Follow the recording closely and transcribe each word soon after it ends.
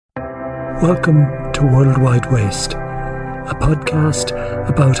Welcome to Worldwide Waste, a podcast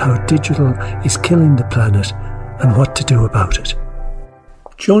about how digital is killing the planet and what to do about it.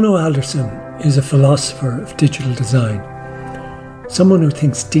 Jono Alderson is a philosopher of digital design, someone who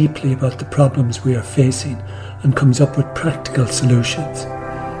thinks deeply about the problems we are facing and comes up with practical solutions.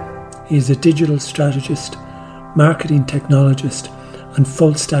 He is a digital strategist, marketing technologist and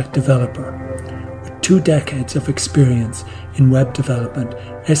full-stack developer with 2 decades of experience in web development,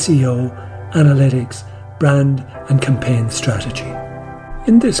 SEO, analytics, brand and campaign strategy.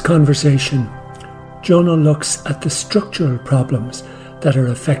 In this conversation, Jono looks at the structural problems that are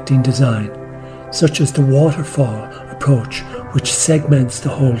affecting design, such as the waterfall approach, which segments the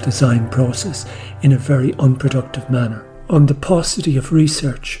whole design process in a very unproductive manner, on the paucity of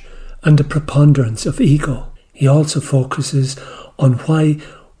research and the preponderance of ego. He also focuses on why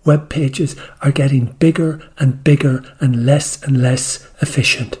web pages are getting bigger and bigger and less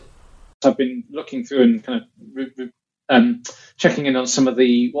efficient. I've been looking through and kind of checking in on some of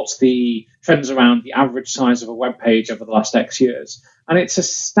what's the trends around the average size of a web page over the last X years. And it's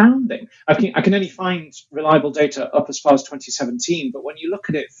astounding. I can only find reliable data up as far as 2017, but when you look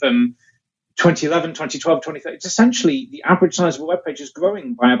at it from 2011, 2012, 2013, it's essentially the average size of a web page is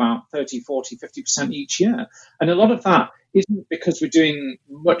growing by about 30, 40, 50% each year. And a lot of that isn't because we're doing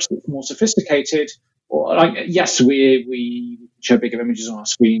much more sophisticated, or yes, we show bigger images on our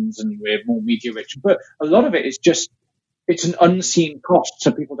screens and we're more media rich, but a lot of it is just, it's an unseen cost,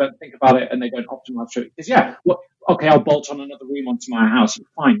 so people don't think about it and they don't optimize for it. Because I'll bolt on another room onto my house,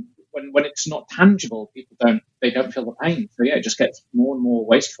 fine. When it's not tangible, people don't feel the pain. So it just gets more and more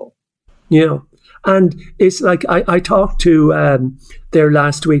wasteful. Yeah, and it's like I talked to there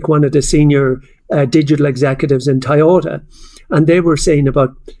last week, one of the senior digital executives in Toyota, and they were saying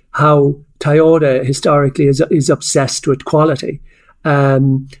about how Toyota historically is obsessed with quality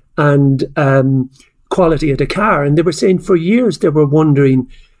and quality of the car. And they were saying for years they were wondering,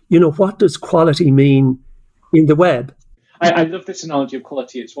 what does quality mean in the web? I love this analogy of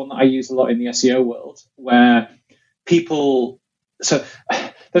quality. It's one that I use a lot in the SEO world, where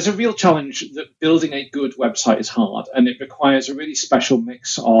there's a real challenge that building a good website is hard, and it requires a really special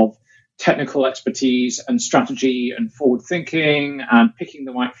mix of technical expertise and strategy and forward thinking and picking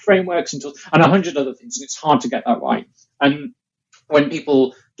the right frameworks and 100 other things. And it's hard to get that right. And when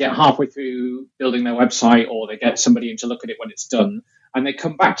people get halfway through building their website, or they get somebody in to look at it when it's done, and they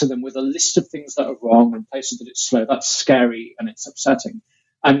come back to them with a list of things that are wrong and places that it's slow, that's scary and it's upsetting.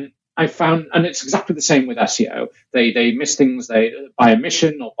 And I found, and it's exactly the same with SEO. They miss things, by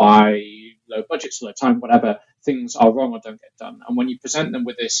omission or by low budgets, low time, whatever, things are wrong or don't get done. And when you present them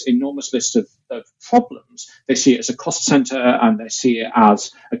with this enormous list of problems, they see it as a cost center and they see it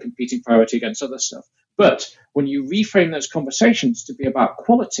as a competing priority against other stuff. But when you reframe those conversations to be about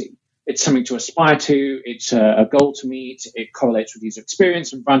quality, it's something to aspire to, it's a goal to meet, it correlates with user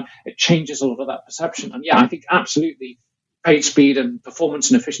experience and brand, it changes a lot of that perception. And I think absolutely page speed and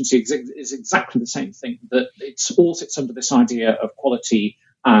performance and efficiency is exactly the same thing, that it all sits under this idea of quality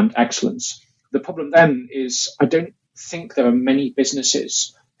and excellence. The problem then is I don't think there are many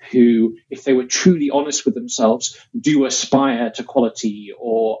businesses who, if they were truly honest with themselves, do aspire to quality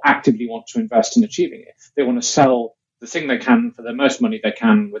or actively want to invest in achieving it. They want to sell the thing they can for the most money they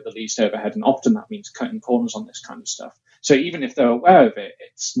can with the least overhead, and often that means cutting corners on this kind of stuff. So even if they're aware of it,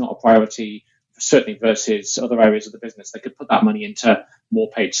 it's not a priority, certainly versus other areas of the business. They could put that money into more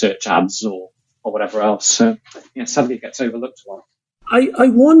paid search ads or whatever else. So sadly it gets overlooked a lot. I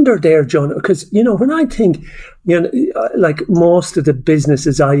wonder there, John, because, when I think, like most of the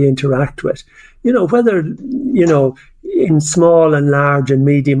businesses I interact with, whether, in small and large and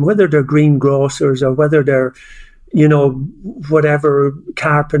medium, whether they're greengrocers or whether they're, whatever,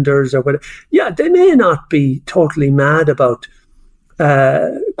 carpenters or whatever, they may not be totally mad about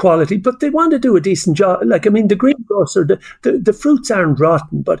quality, but they want to do a decent job. The greengrocer, the fruits aren't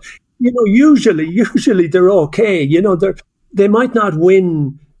rotten, but, usually they're okay. They might not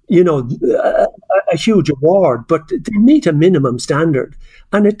win, a huge award, but they meet a minimum standard.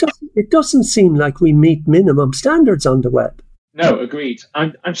 And it doesn't seem like we meet minimum standards on the web. No, agreed.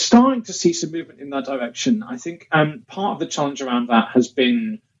 I'm starting to see some movement in that direction. I think part of the challenge around that has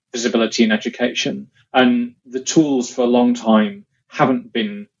been visibility in education. And the tools for a long time haven't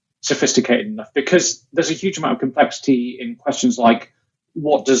been sophisticated enough, because there's a huge amount of complexity in questions like,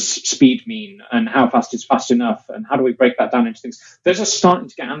 what does speed mean, and how fast is fast enough, and how do we break that down into things? Those are starting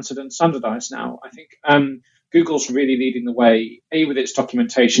to get answered and standardized now. I think Google's really leading the way, with its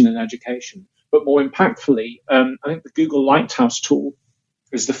documentation and education, but more impactfully, I think the Google Lighthouse tool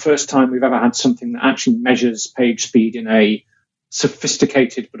is the first time we've ever had something that actually measures page speed in a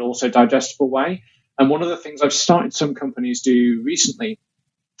sophisticated but also digestible way. And one of the things I've started some companies do recently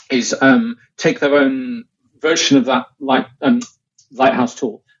is take their own version of that Lighthouse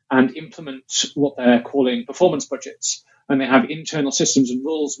tool and implement what they're calling performance budgets. And they have internal systems and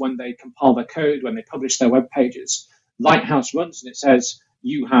rules when they compile their code, when they publish their web pages. Lighthouse runs and it says,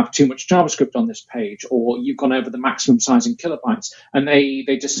 you have too much JavaScript on this page, or you've gone over the maximum size in kilobytes. And they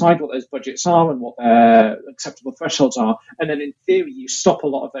decide what those budgets are and what their acceptable thresholds are. And then in theory, you stop a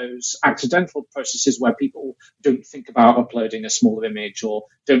lot of those accidental processes where people don't think about uploading a smaller image or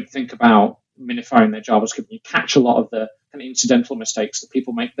don't think about minifying their JavaScript. You catch a lot of the kind of incidental mistakes that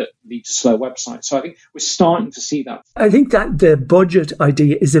people make that lead to slow websites. So I think we're starting to see that. I think that the budget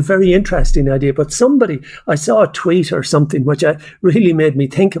idea is a very interesting idea, but I saw a tweet or something which really made me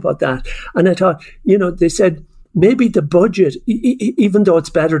think about that. And I thought, they said maybe the budget, even though it's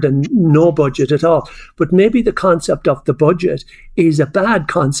better than no budget at all, but maybe the concept of the budget is a bad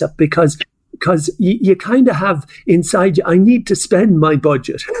concept because you kind of have inside you, I need to spend my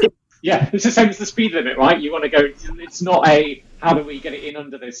budget. Yeah, it's the same as the speed limit, right? You want to go, it's not a, how do we get it in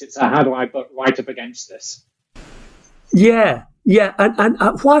under this? It's a, how do I right up against this? Yeah. And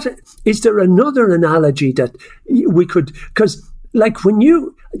what, is there another analogy that we could, because like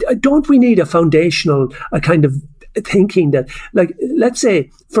don't we need a foundational, a kind of thinking that, like, let's say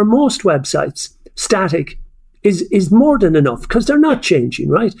for most websites, static is more than enough because they're not changing,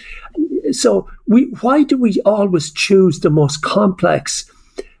 right? So why do we always choose the most complex?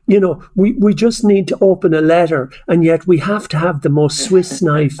 We just need to open a letter, and yet we have to have the most Swiss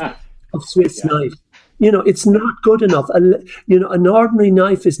knife of Swiss knife. It's not good enough. An ordinary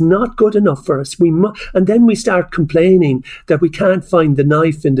knife is not good enough for us. And then we start complaining that we can't find the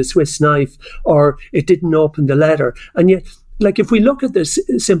knife in the Swiss knife, or it didn't open the letter. And yet, like, if we look at the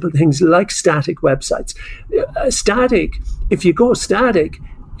simple things like static websites, if you go static,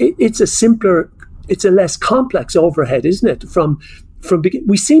 it's a less complex overhead, isn't it?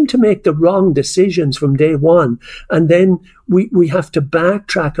 We seem to make the wrong decisions from day one, and then we have to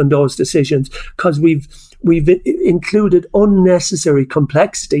backtrack on those decisions because we've included unnecessary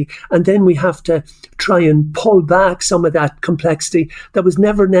complexity, and then we have to try and pull back some of that complexity that was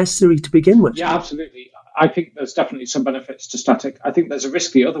never necessary to begin with. Yeah, absolutely. I think there's definitely some benefits to static. I think there's a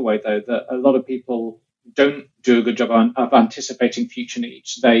risk the other way, though, that a lot of people don't do a good job of anticipating future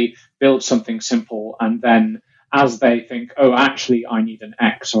needs. They build something simple, and then as they think, oh, actually, I need an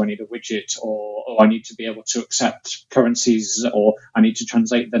X, or I need a widget, or I need to be able to accept currencies, or I need to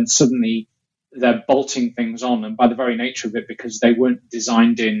translate, then suddenly they're bolting things on. And by the very nature of it, because they weren't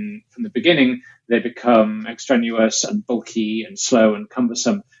designed in from the beginning, they become extraneous and bulky and slow and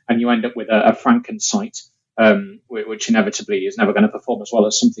cumbersome. And you end up with a Franken site, which inevitably is never going to perform as well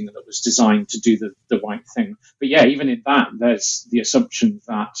as something that was designed to do the right thing. But yeah, even in that, there's the assumption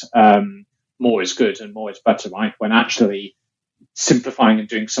that more is good and more is better, right? When actually simplifying and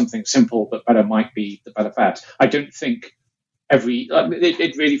doing something simple but better might be the better bet. I don't think it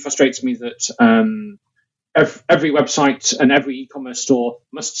really frustrates me that every website and every e-commerce store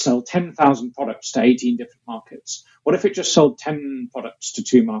must sell 10,000 products to 18 different markets. What if it just sold 10 products to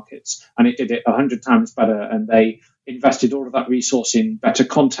 2 markets and it did it 100 times better, and they invested all of that resource in better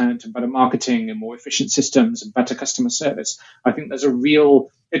content and better marketing and more efficient systems and better customer service? I think there's a real...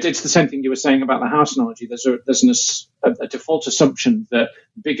 It's the same thing you were saying about the house analogy. There's a default assumption that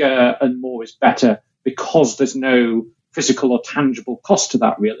bigger and more is better because there's no physical or tangible cost to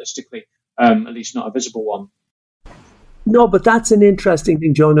that realistically, at least not a visible one. No, but that's an interesting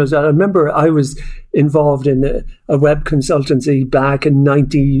thing, Jono. I remember I was involved in a web consultancy back in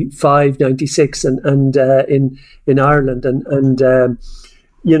 95, 96 and in Ireland. And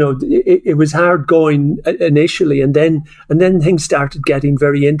it was hard going initially, and then things started getting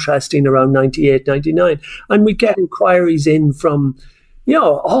very interesting around 98, 99. And we get inquiries in from,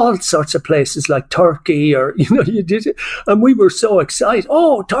 all sorts of places like Turkey or, and we were so excited.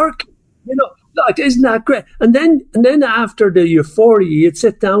 Oh, Turkey, like, isn't that great? And then after the euphoria, you'd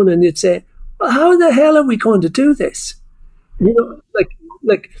sit down and you'd say, well, how the hell are we going to do this? So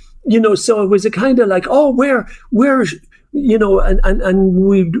it was a kind of like, oh, where, and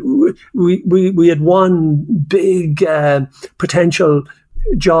we had one big potential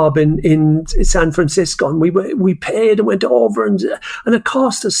job in San Francisco, and we paid and went over, and it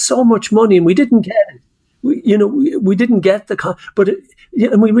cost us so much money, and we didn't get it. We didn't get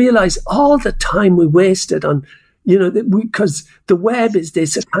and we realized all the time we wasted on, because the web is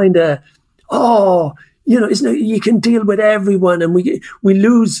this kind of, you can deal with everyone, and we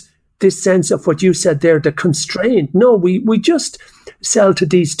lose this sense of what you said there, the constraint. No, we just sell to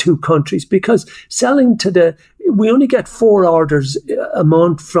these 2 countries, because selling to we only get 4 orders a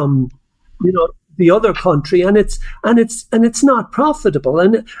month from, the other country, and it's not profitable.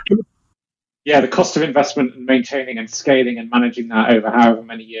 And yeah, the cost of investment and maintaining and scaling and managing that over however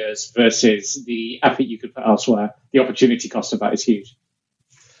many years versus the effort you could put elsewhere, the opportunity cost of that is huge.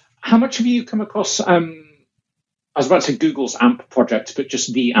 How much have you come across, I was about to say Google's AMP project, but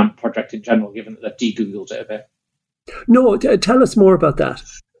just the AMP project in general, given that they've de-Googled it a bit? No, tell us more about that.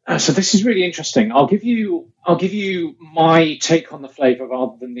 So this is really interesting. I'll give you my take on the flavour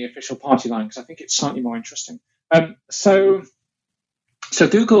rather than the official party line, because I think it's slightly more interesting. So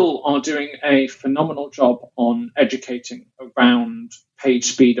Google are doing a phenomenal job on educating around page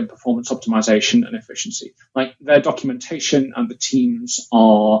speed and performance optimization and efficiency. Like, their documentation and the teams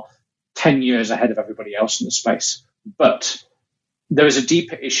are 10 years ahead of everybody else in the space. But there is a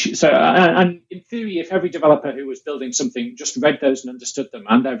deeper issue. So, and in theory, if every developer who was building something just read those and understood them,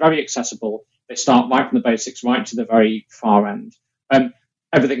 and they're very accessible, they start right from the basics, right to the very far end,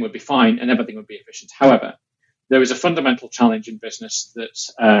 everything would be fine and everything would be efficient. However, there is a fundamental challenge in business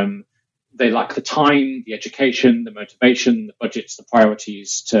that they lack the time, the education, the motivation, the budgets, the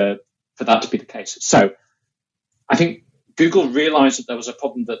priorities for that to be the case. So I think Google realized that there was a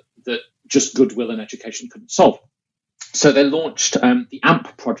problem that just goodwill and education couldn't solve. So they launched the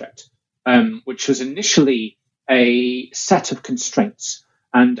AMP project, which was initially a set of constraints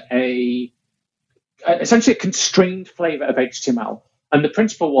and essentially a constrained flavor of HTML. And the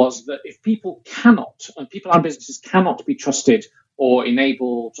principle was that if people and businesses cannot be trusted or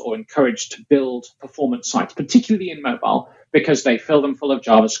enabled or encouraged to build performance sites, particularly in mobile, because they fill them full of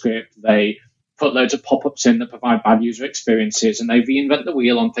JavaScript, they put loads of pop-ups in that provide bad user experiences, and they reinvent the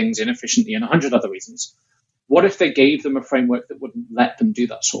wheel on things inefficiently and 100 other reasons. What if they gave them a framework that wouldn't let them do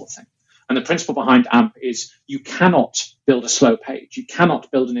that sort of thing? And the principle behind AMP is you cannot build a slow page. You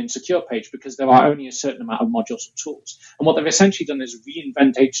cannot build an insecure page because there are only a certain amount of modules and tools. And what they've essentially done is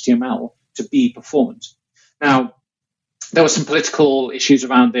reinvent HTML to be performant. Now, there were some political issues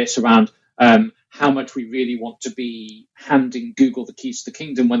around this, around how much we really want to be handing Google the keys to the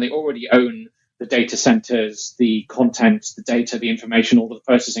kingdom when they already own the data centers, the content, the data, the information, all the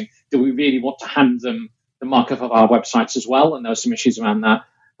processing. Do we really want to hand them the markup of our websites as well? And there were some issues around that.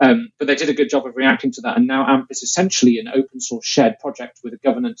 But they did a good job of reacting to that. And now AMP is essentially an open source shared project with a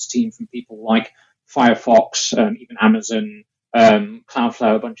governance team from people like Firefox, even Amazon,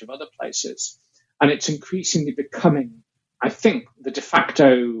 Cloudflare, a bunch of other places. And it's increasingly becoming, I think, the de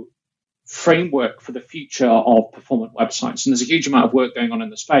facto framework for the future of performant websites. And there's a huge amount of work going on in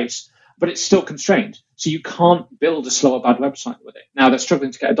the space, but it's still constrained. So you can't build a slow or bad website with it. Now, they're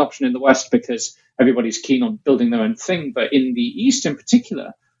struggling to get adoption in the West because everybody's keen on building their own thing. But in the East in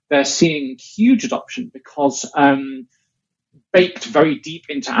particular, they're seeing huge adoption because baked very deep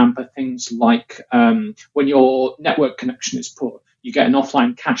into AMP are things like when your network connection is poor, you get an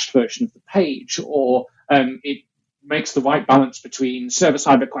offline cached version of the page, or it makes the right balance between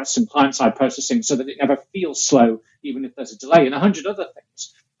server-side requests and client-side processing so that it never feels slow, even if there's a delay, and 100 other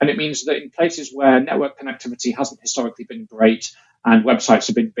things. And it means that in places where network connectivity hasn't historically been great and websites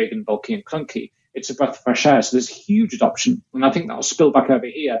have been big and bulky and clunky, it's a breath of fresh air. So there's huge adoption. And I think that will spill back over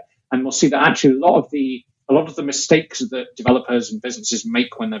here. And we'll see that actually a lot of the mistakes that developers and businesses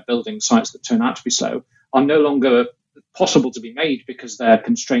make when they're building sites that turn out to be slow are no longer possible to be made because they're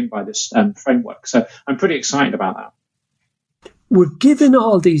constrained by this framework. So I'm pretty excited about that. We're given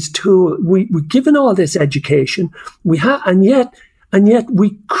all these tools, we're given all this education, and yet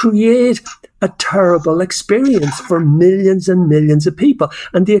we create a terrible experience for millions and millions of people.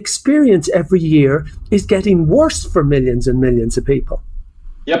 And the experience every year is getting worse for millions and millions of people.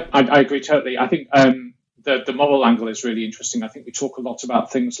 Yep, I agree totally. I think the moral angle is really interesting. I think we talk a lot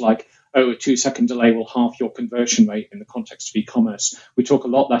about things like, a 2-second delay will halve your conversion rate in the context of e-commerce. We talk a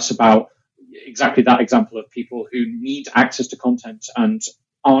lot less about exactly that example of people who need access to content and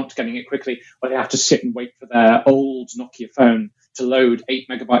aren't getting it quickly, or they have to sit and wait for their old Nokia phone to load 8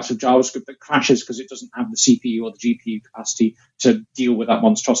 megabytes of JavaScript that crashes because it doesn't have the CPU or the GPU capacity to deal with that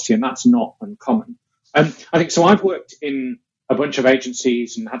monstrosity, and that's not uncommon. I think so. I've worked in a bunch of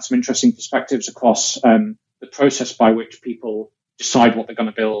agencies and had some interesting perspectives across the process by which people decide what they're going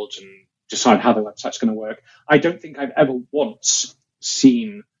to build and decide how the website's going to work. I don't think I've ever once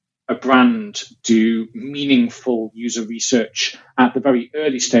seen a brand do meaningful user research at the very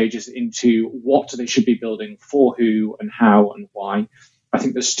early stages into what they should be building, for who and how and why. I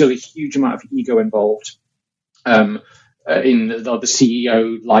think there's still a huge amount of ego involved. The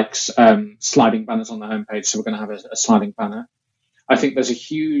CEO likes sliding banners on the homepage, so we're going to have a sliding banner. I think there's a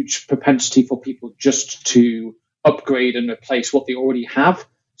huge propensity for people just to upgrade and replace what they already have.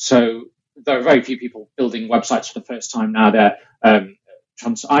 So there are very few people building websites for the first time now. They're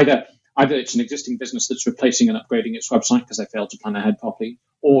either it's an existing business that's replacing and upgrading its website because they failed to plan ahead properly,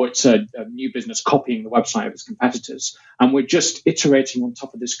 or it's a new business copying the website of its competitors. And we're just iterating on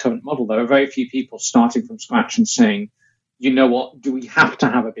top of this current model. There are very few people starting from scratch and saying, you know what, do we have to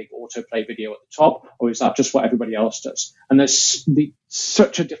have a big autoplay video at the top, or is that just what everybody else does? And there's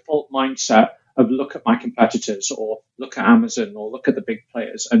such a default mindset of look at my competitors, or look at Amazon, or look at the big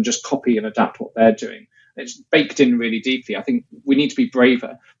players and just copy and adapt what they're doing. It's baked in really deeply. I think we need to be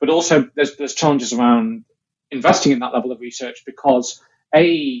braver, but also there's challenges around investing in that level of research because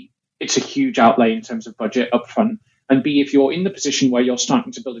A, it's a huge outlay in terms of budget upfront, and B, if you're in the position where you're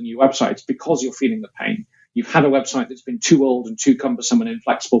starting to build a new website, it's because you're feeling the pain. You've had a website that's been too old and too cumbersome and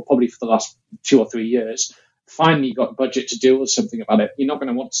inflexible probably for the last 2 or 3 years. Finally, you got budget to deal with something about it. You're not going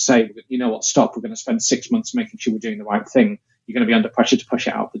to want to say, you know what, stop, we're going to spend 6 months making sure we're doing the right thing. You're going to be under pressure to push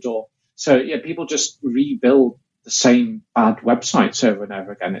it out the door. So, yeah, people just rebuild the same bad websites over and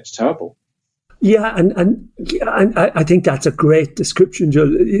over again. It's terrible. Yeah, and I think that's a great description, Joe.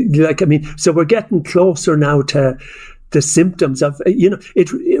 So we're getting closer now to the symptoms of,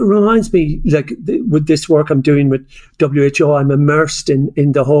 it reminds me, with this work I'm doing with WHO, I'm immersed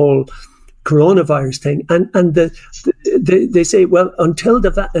in the whole coronavirus thing, and they say, well, until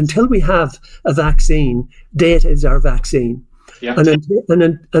we have a vaccine, data is our vaccine. Yeah.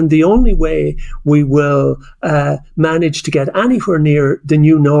 And the only way we will manage to get anywhere near the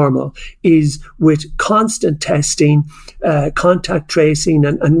new normal is with constant testing, contact tracing,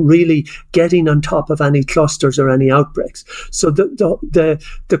 and really getting on top of any clusters or any outbreaks. So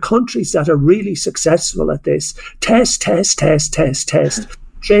the countries that are really successful at this test, trace.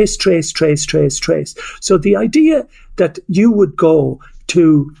 So the idea that you would go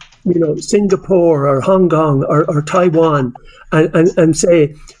to Singapore or Hong Kong or Taiwan and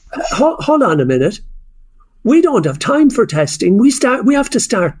say, hold on a minute, we don't have time for testing. We have to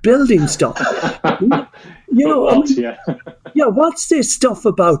start building stuff. What's this stuff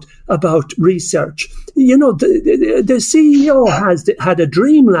about research? The CEO had a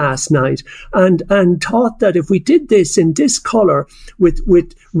dream last night and thought that if we did this in this color with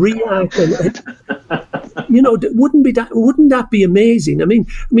React and wouldn't that be amazing? I mean,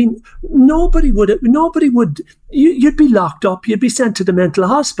 nobody would. You'd be locked up. You'd be sent to the mental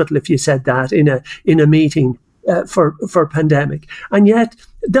hospital if you said that in a meeting for pandemic. And yet,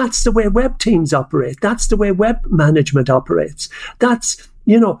 that's the way web teams operate. That's the way web management operates. That's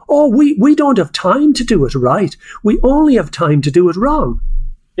we don't have time to do it right. We only have time to do it wrong.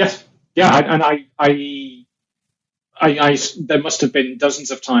 Yes, yeah, and I there must have been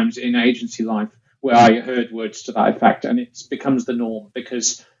dozens of times in agency life where I heard words to that effect, and it becomes the norm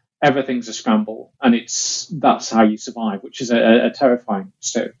because everything's a scramble, and that's how you survive, which is a terrifying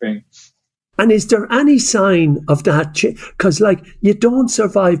state of being. And is there any sign of that? Because, you don't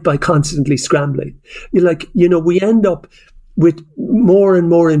survive by constantly scrambling. We end up with more and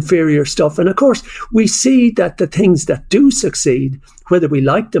more inferior stuff. And, of course, we see that the things that do succeed, whether we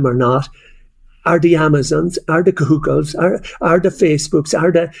like them or not, are the Amazons, are the Googles, are the Facebooks,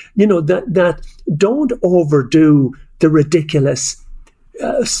 are the, that don't overdo the ridiculous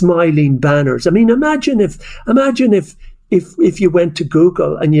smiling banners. I mean, imagine if you went to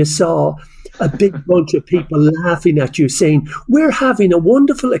Google and you saw a big bunch of people laughing at you saying, we're having a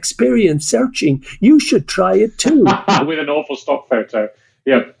wonderful experience searching. You should try it too. With an awful stock photo.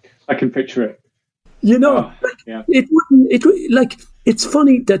 Yeah, I can picture it. It's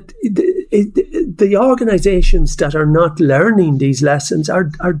funny that the organizations that are not learning these lessons are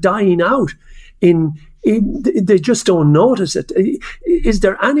dying out. They just don't notice it. Is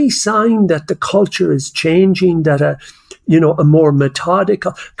there any sign that the culture is changing, that a more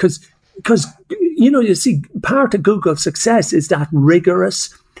methodical, because you see, part of Google's success is that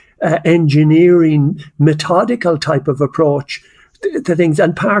rigorous engineering, methodical type of approach to things,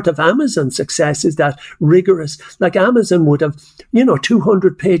 and part of Amazon's success is that rigorous. Like Amazon would have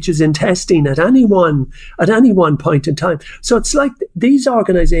 200 pages in testing at any one point in time. So it's like these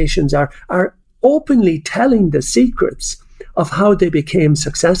organizations are openly telling the secrets of how they became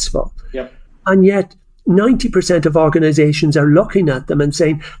successful. Yep. And yet 90% of organizations are looking at them and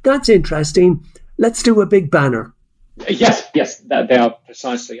saying, that's interesting, let's do a big banner. Yes, they are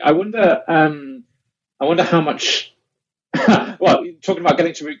precisely. I wonder how much, well, talking about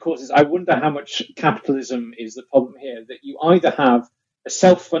getting to root causes, I wonder how much capitalism is the problem here, that you either have a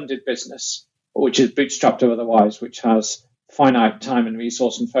self-funded business, which is bootstrapped or otherwise, which has finite time and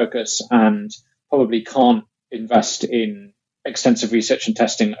resource and focus and probably can't invest in extensive research and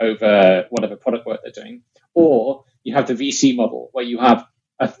testing over whatever product work they're doing, or you have the VC model where you have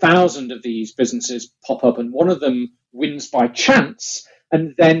 1,000 of these businesses pop up, and one of them wins by chance,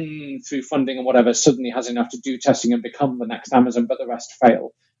 and then through funding and whatever, suddenly has enough to do testing and become the next Amazon, but the rest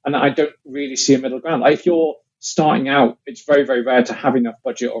fail. And I don't really see a middle ground. Like, if you're starting out, it's very, very rare to have enough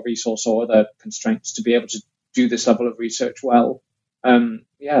budget or resource or other constraints to be able to do this level of research well.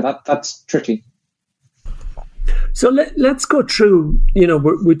 That's tricky. So let's go through,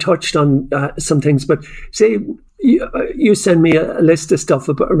 we touched on some things, but say you send me a list of stuff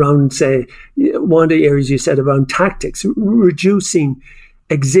around, say, one of the areas you said around tactics, reducing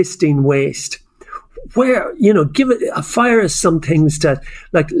existing waste. Where, fire us some things that,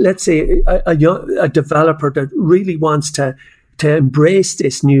 like, let's say a developer that really wants to embrace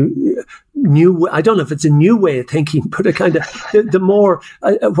this new, I don't know if it's a new way of thinking, but a kind of the more,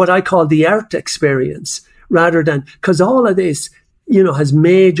 what I call the art experience, rather than, because all of this, has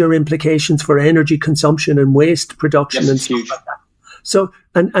major implications for energy consumption and waste production. Yes, and it's huge. like that. So,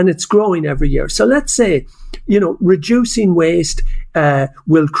 and it's growing every year. So let's say, reducing waste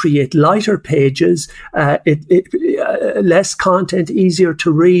will create lighter pages, less content, easier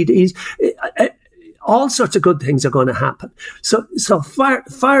to read, all sorts of good things are going to happen. So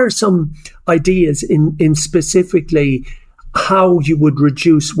fire some ideas in specifically how you would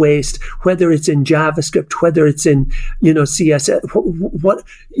reduce waste, whether it's in JavaScript, whether it's in, CSS,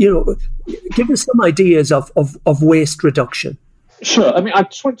 give us some ideas of waste reduction. Sure. I mean, I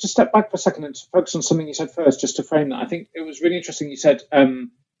just want to step back for a second and to focus on something you said first, just to frame that. I think it was really interesting. You said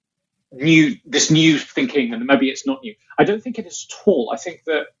this new thinking, and maybe it's not new. I don't think it is at all. I think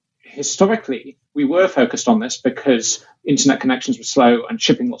that historically we were focused on this because internet connections were slow and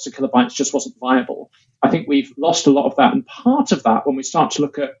shipping lots of kilobytes just wasn't viable. I think we've lost a lot of that. And part of that, when we start to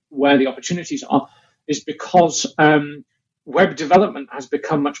look at where the opportunities are, is because web development has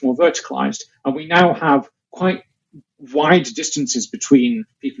become much more verticalized. And we now have quite wide distances between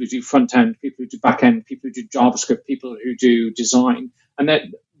people who do front end, people who do back end, people who do JavaScript, people who do design. And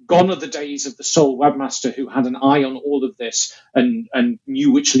then gone are the days of the sole webmaster who had an eye on all of this and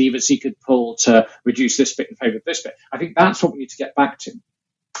knew which levers he could pull to reduce this bit in favor of this bit. I think that's what we need to get back to.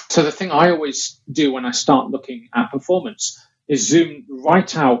 So the thing I always do when I start looking at performance is zoom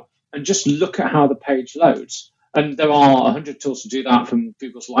right out and just look at how the page loads. And there are 100 tools to do that, from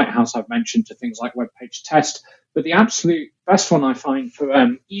Google's Lighthouse I've mentioned to things like Web Page Test. But the absolute best one I find for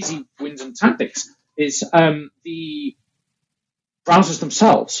easy wins and tactics is the browsers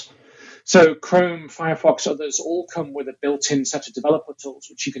themselves. So Chrome, Firefox, others all come with a built-in set of developer tools,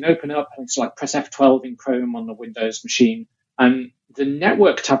 which you can open up. And it's like press F12 in Chrome on the Windows machine. And the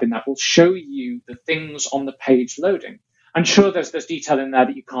network tab in that will show you the things on the page loading. And sure, there's detail in there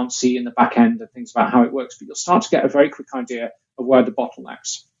that you can't see in the back end and things about how it works, but you'll start to get a very quick idea of where the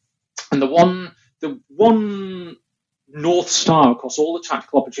bottlenecks. And the one North Star across all the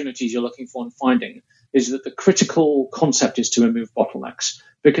tactical opportunities you're looking for and finding is that the critical concept is to remove bottlenecks.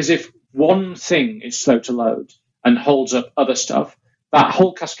 Because if one thing is slow to load and holds up other stuff, that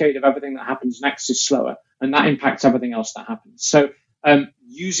whole cascade of everything that happens next is slower, and that impacts everything else that happens. So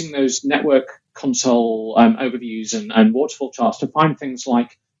using those network console overviews and waterfall charts to find things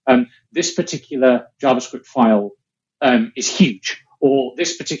like this particular JavaScript file is huge, or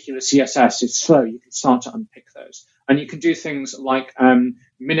this particular CSS is slow, you can start to unpick those. And you can do things like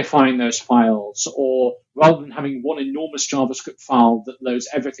minifying those files, or rather than having one enormous JavaScript file that loads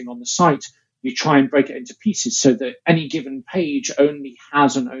everything on the site, you try and break it into pieces so that any given page only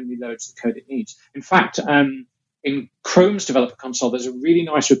has and only loads the code it needs. In fact, in Chrome's developer console, there's a really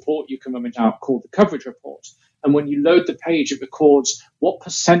nice report you can rummage out called the coverage report. And when you load the page, it records what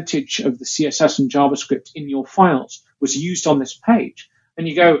percentage of the CSS and JavaScript in your files was used on this page. And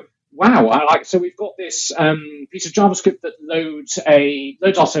you go, wow, so we've got this piece of JavaScript that loads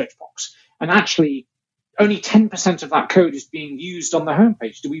our search box. And actually, only 10% of that code is being used on the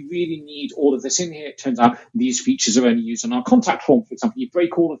homepage. Do we really need all of this in here? It turns out these features are only used on our contact form, for example. You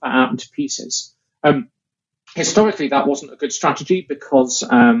break all of that out into pieces. Historically, that wasn't a good strategy because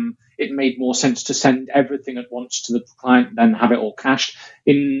it made more sense to send everything at once to the client than have it all cached.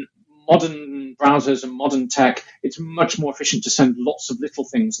 In modern browsers and modern tech, it's much more efficient to send lots of little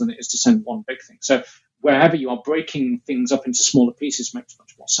things than it is to send one big thing. So wherever you are, breaking things up into smaller pieces makes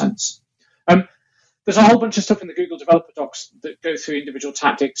much more sense. There's a whole bunch of stuff in the Google developer docs that go through individual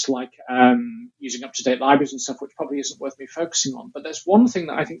tactics like using up-to-date libraries and stuff, which probably isn't worth me focusing on. But there's one thing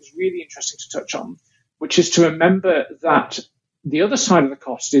that I think is really interesting to touch on, which is to remember that the other side of the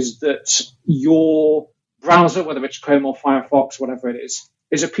cost is that your browser, whether it's Chrome or Firefox, whatever it is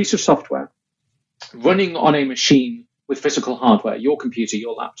a piece of software running on a machine with physical hardware, your computer,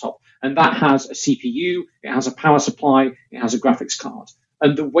 your laptop. And that has a CPU, it has a power supply, it has a graphics card.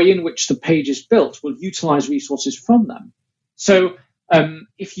 and the way in which the page is built will utilize resources from them. So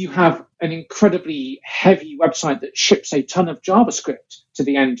if you have an incredibly heavy website that ships a ton of JavaScript to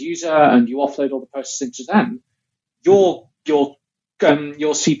the end user and you offload all the processing to them, your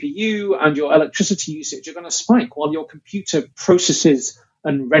CPU and your electricity usage are going to spike while your computer processes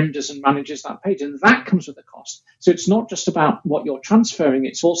and renders and manages that page. And that comes with a cost. So it's not just about what you're transferring.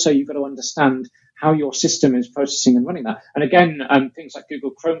 It's also you've got to understand how your system is processing and running that. And again, things like Google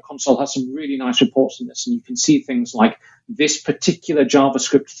Chrome console has some really nice reports on this. And you can see things like this particular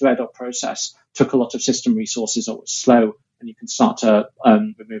JavaScript thread or process took a lot of system resources or was slow. And you can start to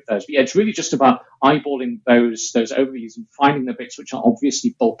remove those. But yeah, it's really just about eyeballing those overviews and finding the bits which are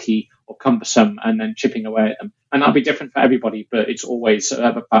obviously bulky or cumbersome and then chipping away at them. And that'll be different for everybody, but it's always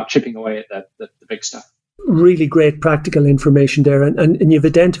about chipping away at the big stuff. Really great practical information there. And you've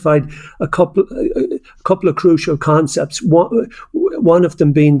identified a couple of crucial concepts. One of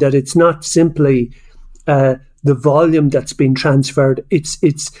them being that it's not simply the volume that's been transferred. It's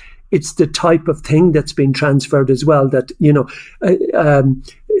the type of thing that's been transferred as well, that,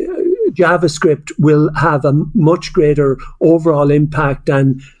 JavaScript will have a much greater overall impact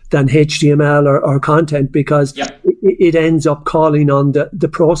than HTML or content, because it ends up calling on the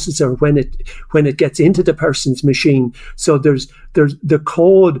processor when it gets into the person's machine. So there's the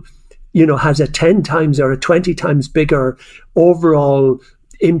code, has a 10 times or a 20 times bigger overall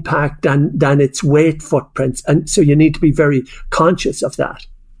impact than its weight footprints. And so you need to be very conscious of that.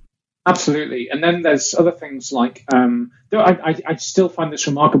 Absolutely. And then there's other things like, I still find this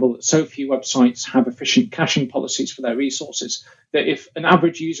remarkable that so few websites have efficient caching policies for their resources, that if an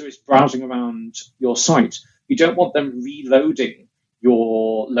average user is browsing around your site, you don't want them reloading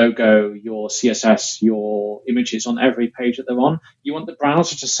your logo, your CSS, your images on every page that they're on. You want the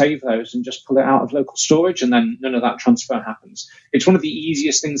browser to save those and just pull it out of local storage, and then none of that transfer happens. It's one of the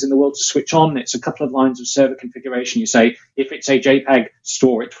easiest things in the world to switch on. It's a couple of lines of server configuration. You say, if it's a JPEG,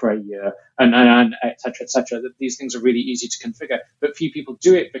 store it for a year, and et cetera, et cetera. These things are really easy to configure, but few people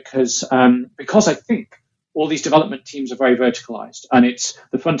do it because I think all these development teams are very verticalized, and it's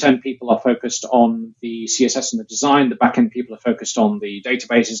the front end people are focused on the CSS and the design. The back end people are focused on the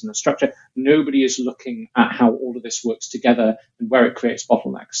databases and the structure. Nobody is looking at how all of this works together and where it creates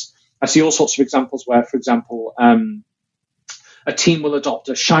bottlenecks. I see all sorts of examples where, for example, a team will adopt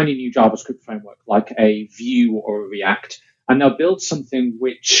a shiny new JavaScript framework like a Vue or a React, and they'll build something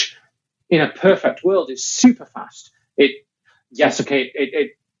which, in a perfect world, is super fast.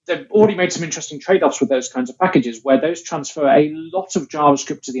 They've already made some interesting trade-offs with those kinds of packages where those transfer a lot of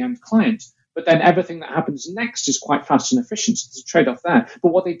JavaScript to the end client, but then everything that happens next is quite fast and efficient. So there's a trade-off there. But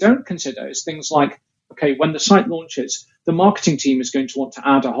what they don't consider is things like, okay, when the site launches, the marketing team is going to want to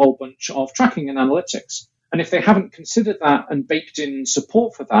add a whole bunch of tracking and analytics. And if they haven't considered that and baked in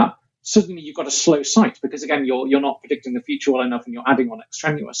support for that, suddenly you've got a slow site because, again, you're not predicting the future well enough and you're adding on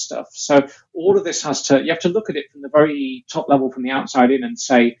extraneous stuff. So all of this you have to look at it from the very top level, from the outside in, and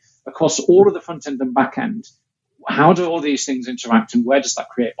say, across all of the front end and back end, how do all these things interact and where does that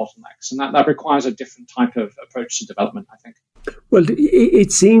create bottlenecks? And that requires a different type of approach to development, I think. Well,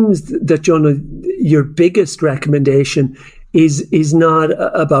 it seems that, Jono, your biggest recommendation is not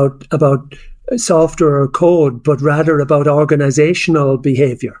about software or code, but rather about organizational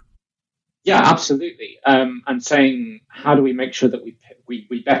behavior. Yeah, absolutely. And saying, how do we make sure that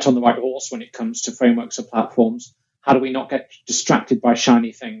we bet on the right horse when it comes to frameworks or platforms? How do we not get distracted by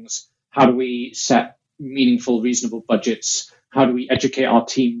shiny things? How do we set meaningful, reasonable budgets? How do we educate our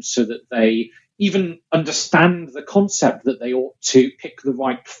teams so that they even understand the concept that they ought to pick the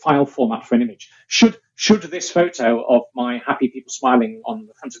right file format for an image? Should this photo of my happy people smiling on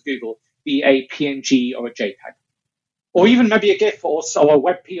the front of Google be a PNG or a JPEG? Or even maybe a GIF or a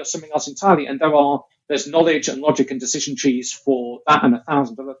WebP or something else entirely. And there's knowledge and logic and decision trees for that and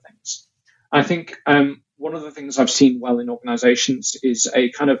 1,000 other things. I think one of the things I've seen well in organizations is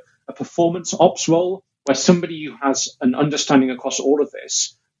a kind of a performance ops role where somebody who has an understanding across all of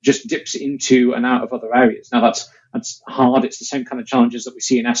this just dips into and out of other areas. Now that's hard. It's the same kind of challenges that we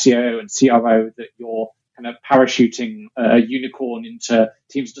see in SEO and CRO, that you're kind of parachuting a unicorn into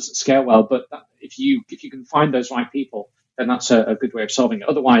teams doesn't scale well. But if you can find those right people, then that's a good way of solving it.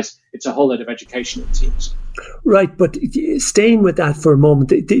 Otherwise, it's a whole load of education in teams. Right, but staying with that for a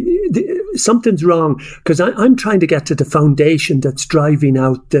moment, something's wrong, because I'm trying to get to the foundation that's driving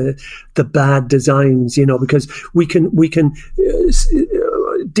out the bad designs, because we can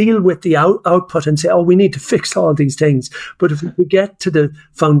deal with the output and say, oh, we need to fix all these things. But if we get to the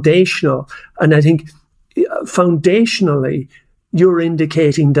foundational, and I think foundationally, you're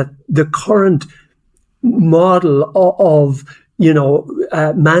indicating that the current model of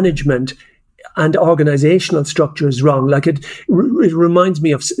management and organizational structure is wrong. Like it reminds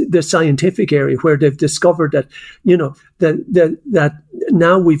me of the scientific area where they've discovered that, that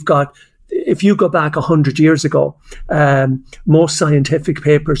now we've got, if you go back 100 years ago, most scientific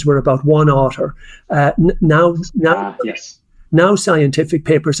papers were about one author. Now scientific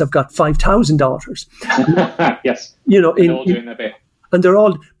papers have got 5,000 authors. Yes. They're all doing their bit. And they're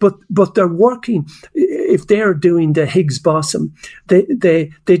all, but they're working. If they're doing the Higgs boson,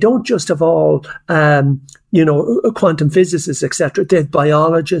 they don't just have all, quantum physicists, etc. They have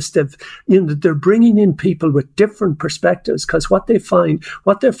biologists. They're bringing in people with different perspectives, because what they're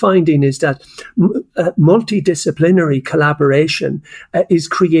finding is that multidisciplinary collaboration is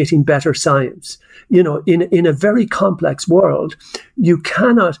creating better science. In a very complex world, you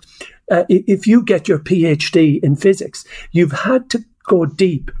cannot. If you get your PhD in physics, you've had to go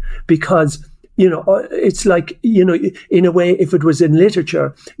deep, because it's like, in a way, if it was in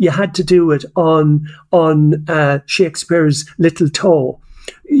literature, you had to do it on Shakespeare's little toe,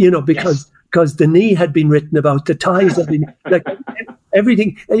 because the knee had been written about, the ties had been, like,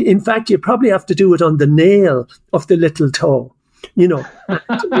 everything. In fact, you probably have to do it on the nail of the little toe.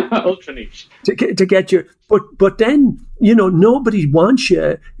 Ultra niche to get your, but then nobody wants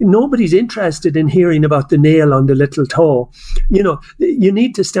you. Nobody's interested in hearing about the nail on the little toe. You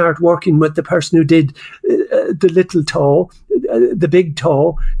need to start working with the person who did the little toe, the big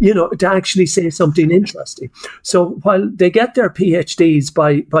toe. To actually say something interesting. So while they get their PhDs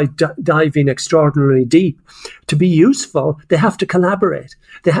by diving extraordinarily deep, to be useful, they have to collaborate.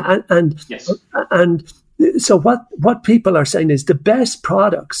 So what people are saying is the best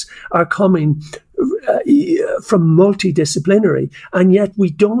products are coming from multidisciplinary, and yet we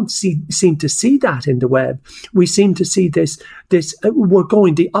don't seem to see that in the web. We seem to see this. We're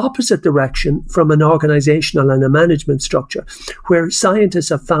going the opposite direction from an organizational and a management structure, where scientists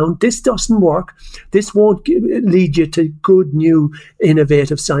have found this doesn't work. This won't lead you to good new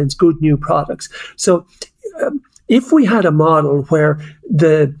innovative science, good new products. So if we had a model where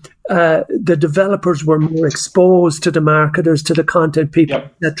the developers were more exposed to the marketers, to the content people,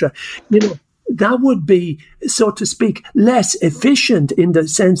 etc., that would be, so to speak, less efficient in the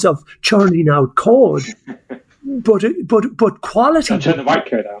sense of churning out code, but quality. Don't turn the white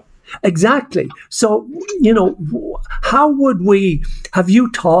code out. Exactly. So, how would have you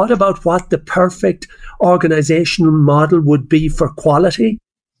thought about what the perfect organizational model would be for quality?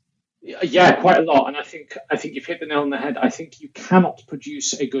 Yeah, quite a lot. And I think you've hit the nail on the head. I think you cannot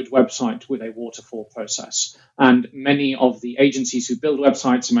produce a good website with a waterfall process. And many of the agencies who build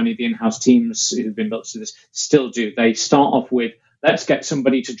websites and many of the in-house teams who've been built to this still do. They start off with, let's get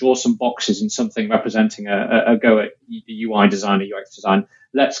somebody to draw some boxes in something representing a go at UI design or UX design.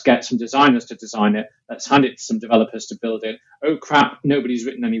 Let's get some designers to design it. Let's hand it to some developers to build it. Oh, crap, nobody's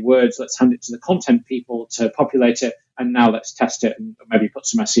written any words. Let's hand it to the content people to populate it. And now let's test it and maybe put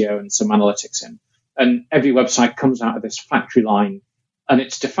some SEO and some analytics in. And every website comes out of this factory line and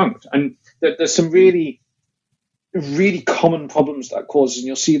it's defunct. And there's some really, really common problems that causes, and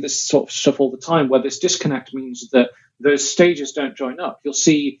you'll see this sort of stuff all the time, where this disconnect means that those stages don't join up. You'll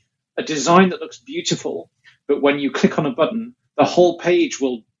see a design that looks beautiful, but when you click on a button, the whole page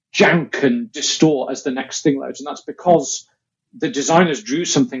will jank and distort as the next thing loads. And that's because the designers drew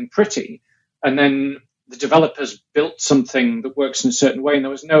something pretty, and then the developers built something that works in a certain way, and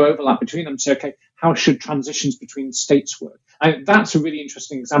there was no overlap between them. So, okay, how should transitions between states work? And that's a really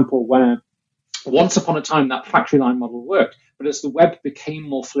interesting example where once upon a time that factory line model worked, but as the web became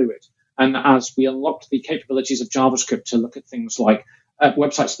more fluid, and as we unlocked the capabilities of JavaScript to look at things like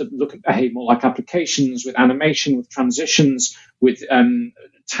websites that behave more like applications, with animation, with transitions, with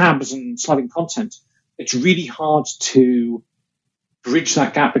tabs and sliding content, it's really hard to bridge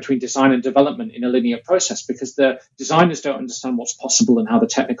that gap between design and development in a linear process, because the designers don't understand what's possible and how the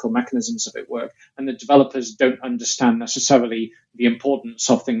technical mechanisms of it work, and the developers don't understand necessarily the importance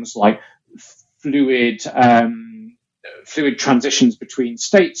of things like fluid transitions between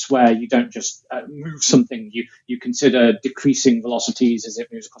states, where you don't just move something, you consider decreasing velocities as it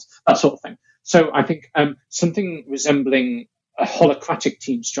moves across, that sort of thing. So I think something resembling a holacratic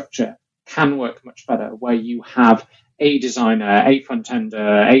team structure can work much better, where you have a designer, a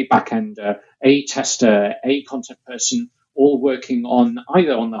front-ender, a back-ender, a tester, a content person, all working on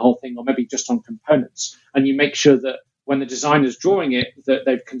either on the whole thing or maybe just on components. And you make sure that when the designer's drawing it, that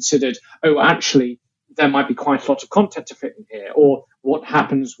they've considered, oh, actually, there might be quite a lot of content to fit in here, or what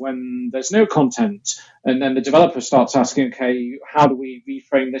happens when there's no content? And then the developer starts asking, okay, how do we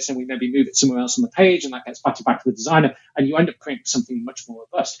reframe this? And we maybe move it somewhere else on the page, and that gets batted back to the designer, and you end up creating something much more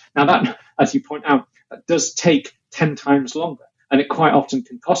robust. Now that, as you point out, that does take 10 times longer. and it quite often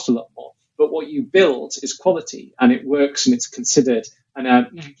can cost a lot more. But what you build is quality, and it works, and it's considered.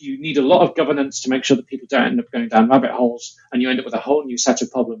 And you need a lot of governance to make sure that people don't end up going down rabbit holes, and you end up with a whole new set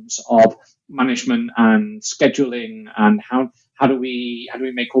of problems of management and scheduling and how do we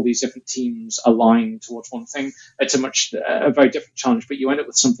make all these different teams align towards one thing. It's a very different challenge, but you end up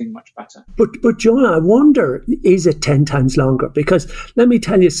with something much better. But Jonah, I wonder, is it 10 times longer? Because let me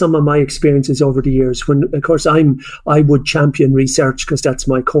tell you some of my experiences over the years when, of course, I would champion research because that's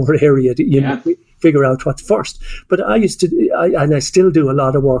my core area, you know, figure out what's first. But I still do a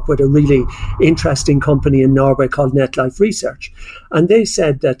lot of work with a really interesting company in Norway called NetLife Research. And they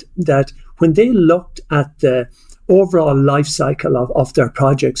said that when they looked at the overall life cycle of their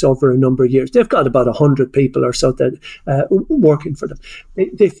projects over a number of years, they've got about 100 people or so that working for them.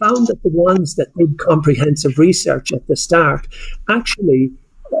 They found that the ones that did comprehensive research at the start actually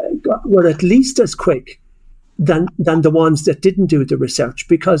were at least as quick than the ones that didn't do the research,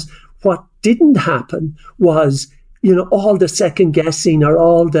 because what didn't happen was, you know, all the second guessing, or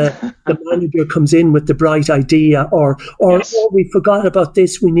all the manager comes in with the bright idea, or oh, we forgot about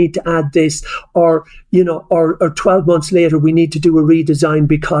this, we need to add this, or, you know, or 12 months later we need to do a redesign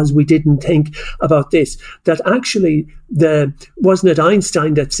because we didn't think about this. That actually, wasn't it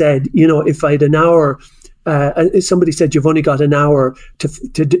Einstein that said, you know, if I had an hour, somebody said you've only got an hour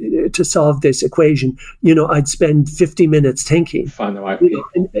to solve this equation, you know, I'd spend 50 minutes thinking. Find the right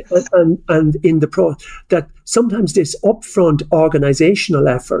and in the that sometimes this upfront organizational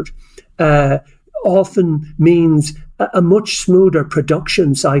effort often means a much smoother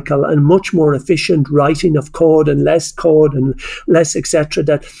production cycle and much more efficient writing of code and less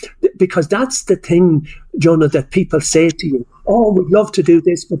etc. Because that's the thing, Jonah, that people say to you, oh, we'd love to do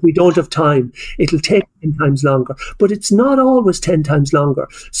this, but we don't have time. It'll take 10 times longer. But it's not always 10 times longer.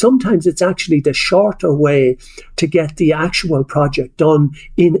 Sometimes it's actually the shorter way to get the actual project done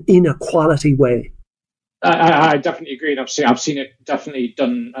in a quality way. I definitely agree, and I've seen it definitely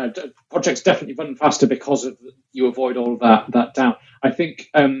done. Projects definitely run faster because of you avoid all of that down. I think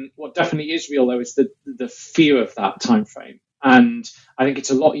what definitely is real though is the fear of that time frame, and I think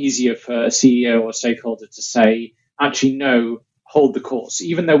it's a lot easier for a CEO or stakeholder to say, actually, no, hold the course.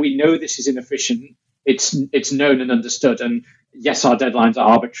 Even though we know this is inefficient, it's known and understood. And yes, our deadlines are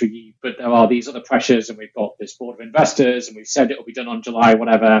arbitrary, but there are these other pressures, and we've got this board of investors, and we've said it will be done on July,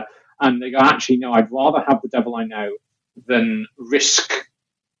 whatever. And they go, actually, no, I'd rather have the devil I know than risk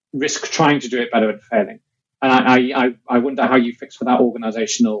trying to do it better and failing. And I wonder how you fix for that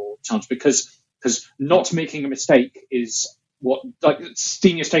organizational challenge, because not making a mistake is what, like,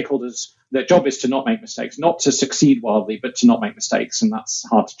 senior stakeholders, their job is to not make mistakes, not to succeed wildly, but to not make mistakes, and that's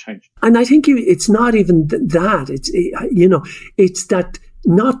hard to change. And I think it's not even that. It's that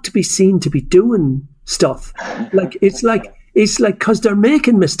not to be seen to be doing stuff. It's like because they're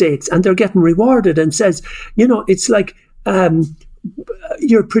making mistakes and they're getting rewarded, and says, you know, it's like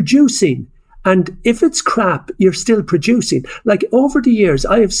you're producing, and if it's crap, you're still producing. Like, over the years,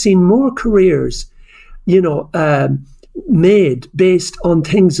 I have seen more careers, you know, made based on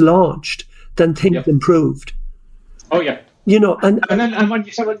things launched than things improved. Oh yeah. You know, and when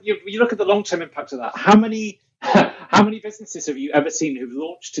you look at the long-term impact of that, how many businesses have you ever seen who've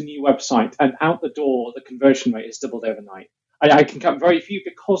launched a new website and out the door the conversion rate is doubled overnight? I can count very few,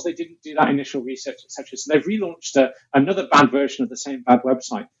 because they didn't do that initial research, etc. So they've relaunched another bad version of the same bad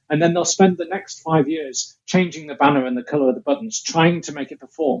website, and then they'll spend the next 5 years changing the banner and the color of the buttons, trying to make it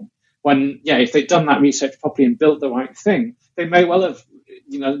perform. When, if they'd done that research properly and built the right thing, they may well have,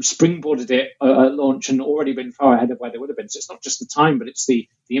 you know, springboarded it at launch and already been far ahead of where they would have been. So it's not just the time, but it's the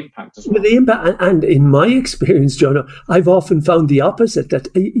impact as well. The impact, and in my experience, Jono, I've often found the opposite, that,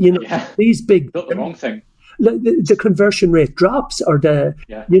 you know, these big... Built the wrong thing. The conversion rate drops, or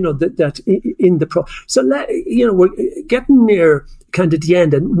that in the pro. So we're getting near kind of the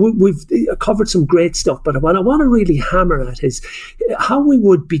end, and we've covered some great stuff. But what I want to really hammer at is how we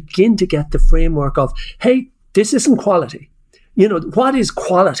would begin to get the framework of, hey, this isn't quality. You know, what is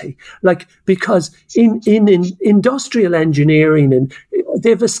quality? Like, because in industrial engineering, and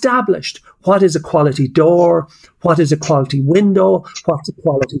they've established what is a quality door, what is a quality window, what's a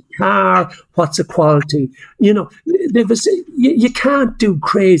quality car, what's a quality, you know, you can't do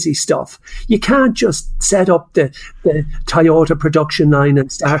crazy stuff. You can't just set up the Toyota production line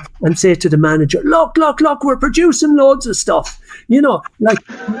and start and say to the manager, look, we're producing loads of stuff, you know, like,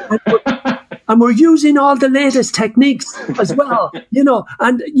 and we're using all the latest techniques as well, you know,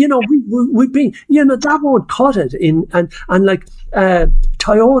 and, you know, we've been, you know, that won't cut it in, and like,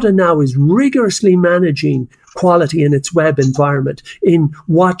 Toyota now is rigorously managing quality in its web environment, in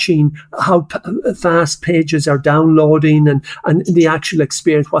watching how fast pages are downloading and the actual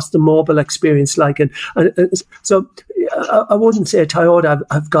experience, what's the mobile experience like. And so I wouldn't say Toyota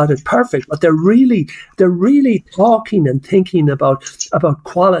have got it perfect, but they're really talking and thinking about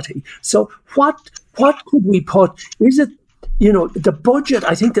quality. So what could we put? Is it, the budget?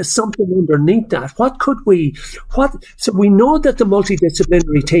 I think there's something underneath that. So we know that the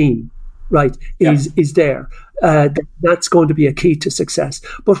multidisciplinary team, right, is there. That's going to be a key to success.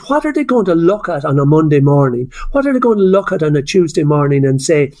 But what are they going to look at on a Monday morning? What are they going to look at on a Tuesday morning and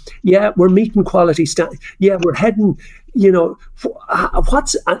say, yeah, we're meeting quality standards. Yeah, we're heading, and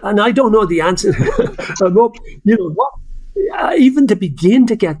I don't know the answer. Even to begin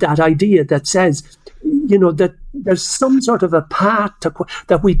to get that idea that says, that there's some sort of a path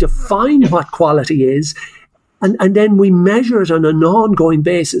that we define what quality is, and then we measure it on an ongoing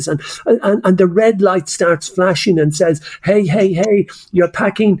basis, and the red light starts flashing and says, hey, you're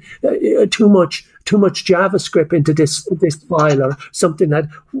packing too much JavaScript into this file, or something. That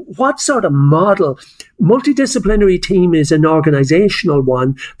what sort of model? Multidisciplinary team is an organizational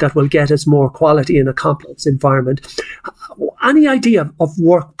one that will get us more quality in a complex environment. Any idea of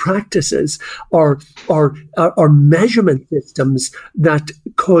work practices or measurement systems that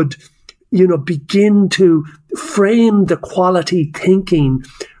could, begin to frame the quality thinking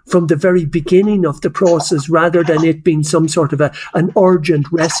from the very beginning of the process, rather than it being some sort of an urgent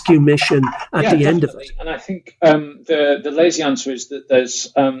rescue mission at the end of it? And I think the lazy answer is that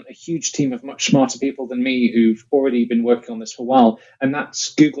there's a huge team of much smarter people than me who've already been working on this for a while, and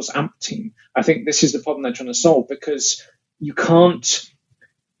that's Google's AMP team. I think this is the problem they're trying to solve, because you can't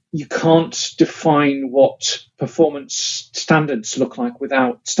define what performance standards look like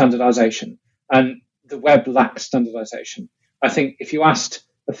without standardization, and the web lacks standardization. I think if you asked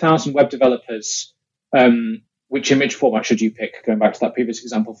 1,000 web developers, which image format should you pick, going back to that previous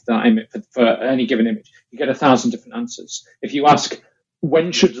example for any given image, you get 1,000 different answers. If you ask,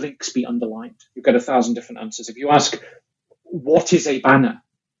 when should links be underlined, you get 1,000 different answers. If you ask, what is a banner,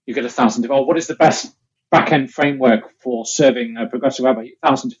 you get 1,000 different. What is the best back-end framework for serving a progressive web?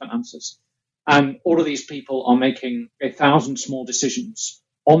 1,000 different answers. And all of these people are making 1,000 small decisions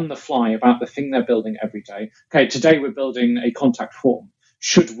on the fly about the thing they're building every day. Okay, today we're building a contact form.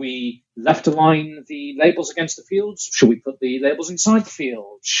 Should we left align the labels against the fields? Should we put the labels inside the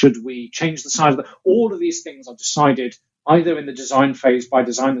fields? Should we change the size of all of these things are decided either in the design phase by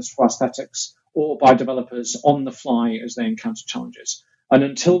designers for aesthetics or by developers on the fly as they encounter challenges. And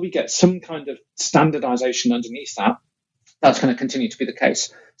until we get some kind of standardization underneath that, that's going to continue to be the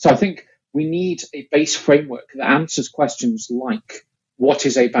case. So I think we need a base framework that answers questions like, what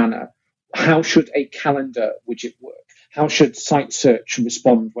is a banner? How should a calendar widget work? How should site search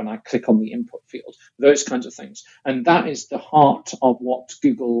respond when I click on the input field? Those kinds of things. And that is the heart of what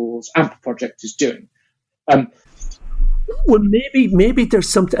Google's AMP project is doing. Well, maybe there's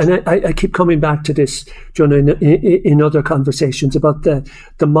something, and I keep coming back to this, John, in other conversations about the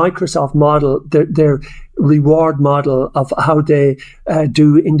Microsoft model, their reward model of how they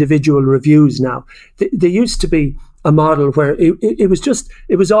do individual reviews now. There used to be a model where it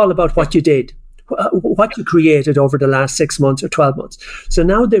was all about what you did, what you created over the last 6 months or 12 months. So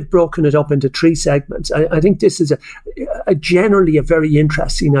now they've broken it up into 3 segments. I think this is generally a very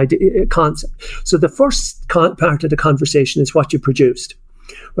interesting concept. So the first part of the conversation is what you produced,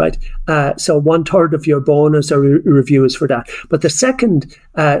 right? So 1/3 of your bonus or review is for that. But the second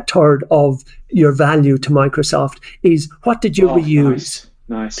third of your value to Microsoft is, what did you reuse?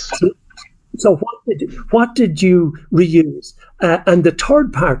 Nice. So what did you reuse? And the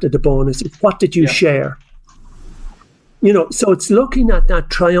third part of the bonus is, what did you share? So it's looking at that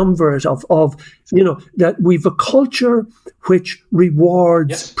triumvirate of that we've a culture which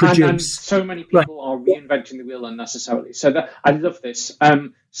rewards produce. And so many people are reinventing the wheel unnecessarily. So I love this.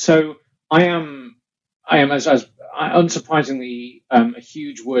 So I am as unsurprisingly a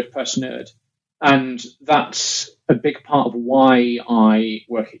huge WordPress nerd, and that's a big part of why I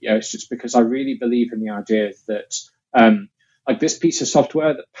work at Yoast. It's because I really believe in the idea that like this piece of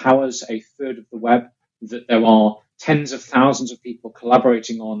software that powers 1/3 of the web, that there are tens of thousands of people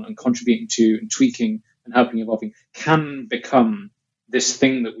collaborating on and contributing to and tweaking and helping evolving, can become this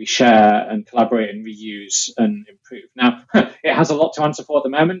thing that we share and collaborate and reuse and improve. Now, it has a lot to answer for at the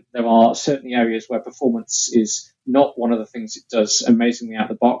moment. There are certainly areas where performance is not one of the things it does amazingly out of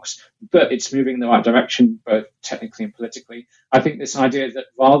the box, but it's moving in the right direction, both technically and politically. I think this idea that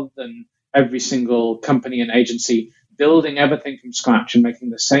rather than every single company and agency building everything from scratch and making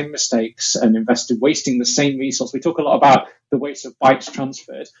the same mistakes and wasting the same resource. We talk a lot about the waste of bytes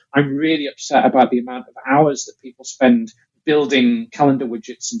transferred. I'm really upset about the amount of hours that people spend building calendar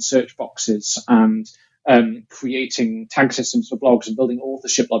widgets and search boxes and creating tag systems for blogs and building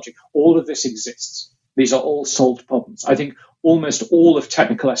authorship logic. All of this exists. These are all solved problems. I think almost all of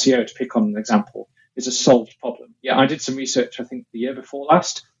technical SEO, to pick on an example, is a solved problem. Yeah, I did some research, I think, the year before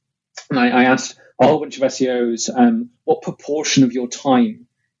last, and I asked a whole bunch of SEOs what proportion of your time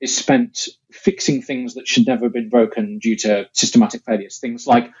is spent fixing things that should never have been broken due to systematic failures. Things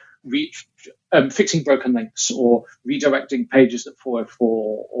like fixing broken links or redirecting pages that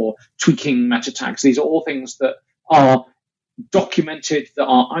 404 or tweaking meta tags. These are all things that are documented that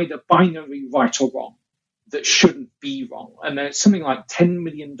are either binary right or wrong, that shouldn't be wrong. And there's something like $10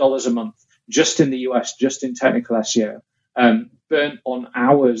 million a month just in the US, just in technical SEO, burnt on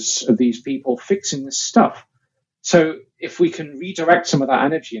hours of these people fixing this stuff. So if we can redirect some of that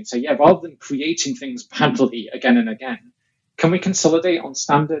energy and say, yeah, rather than creating things badly again and again, can we consolidate on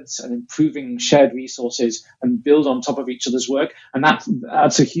standards and improving shared resources and build on top of each other's work? And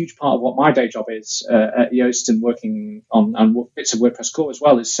that's a huge part of what my day job is at Yoast, and working on bits of WordPress core as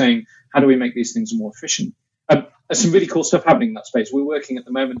well, is saying, how do we make these things more efficient? There's some really cool stuff happening in that space. We're working at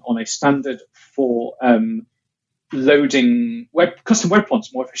the moment on a standard for loading custom web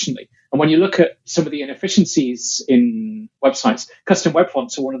fonts more efficiently. And when you look at some of the inefficiencies in websites, custom web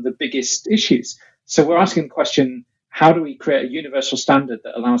fonts are one of the biggest issues. So we're asking the question, how do we create a universal standard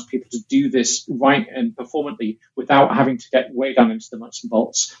that allows people to do this right and performantly without having to get way down into the nuts and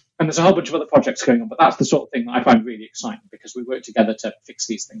bolts? And there's a whole bunch of other projects going on, but that's the sort of thing that I find really exciting, because we work together to fix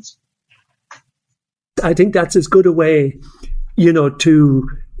these things. I think that's as good a way, to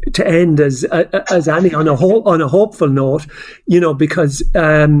end as any on a hopeful note, because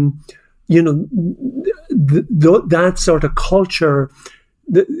that sort of culture,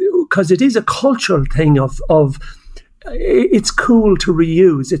 because it is a cultural thing of it's cool to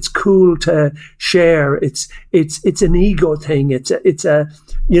reuse, it's cool to share, it's an ego thing,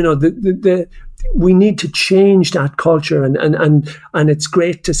 we need to change that culture, and it's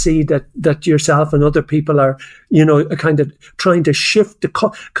great to see that yourself and other people are kind of trying to shift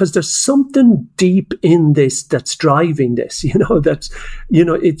because there's something deep in this that's driving this,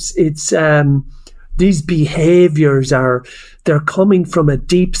 these behaviors they're coming from a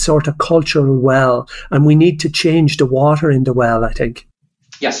deep sort of cultural well, and we need to change the water in the well, I think.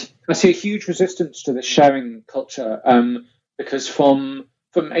 Yes, I see a huge resistance to the sharing culture, because from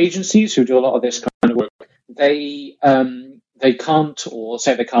agencies who do a lot of this kind of work, they can't, or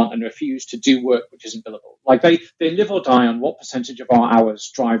say they can't and refuse to do work which isn't billable. Like they live or die on what percentage of our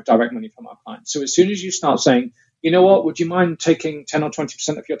hours drive direct money from our clients. So as soon as you start saying, you know what, would you mind taking 10 or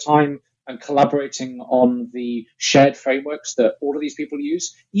 20% of your time and collaborating on the shared frameworks that all of these people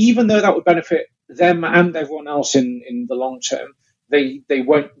use, even though that would benefit them and everyone else in the long term, they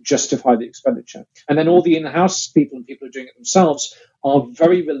won't justify the expenditure. And then all the in-house people and people who are doing it themselves are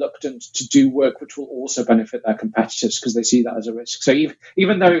very reluctant to do work which will also benefit their competitors, because they see that as a risk. So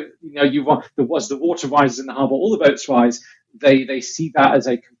even though the water rises in the harbour, all the boats rise, they see that as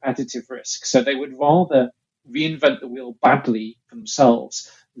a competitive risk. So they would rather reinvent the wheel badly themselves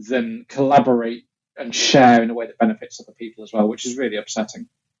than collaborate and share in a way that benefits other people as well, which is really upsetting.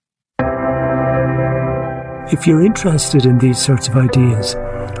 If you're interested in these sorts of ideas,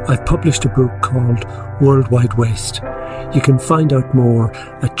 I've published a book called Worldwide Waste. You can find out more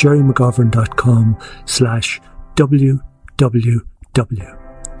at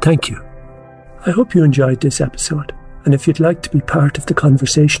jerrymcgovern.com/www. Thank you. I hope you enjoyed this episode, and if you'd like to be part of the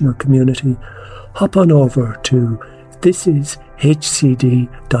conversational community, hop on over to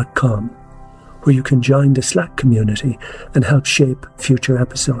thisishcd.com, where you can join the Slack community and help shape future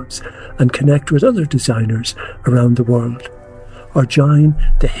episodes and connect with other designers around the world. Or join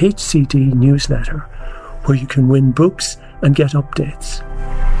the HCD newsletter, where you can win books and get updates.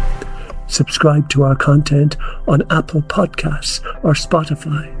 Subscribe to our content on Apple Podcasts or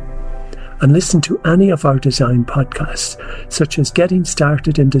Spotify, and listen to any of our design podcasts, such as Getting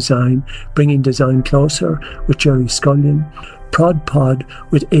Started in Design, Bringing Design Closer with Jerry Scullion, Prod Pod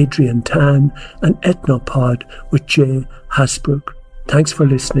with Adrian Tan, and Ethnopod with Jay Hasbrook. Thanks for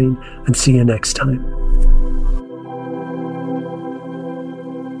listening, and see you next time.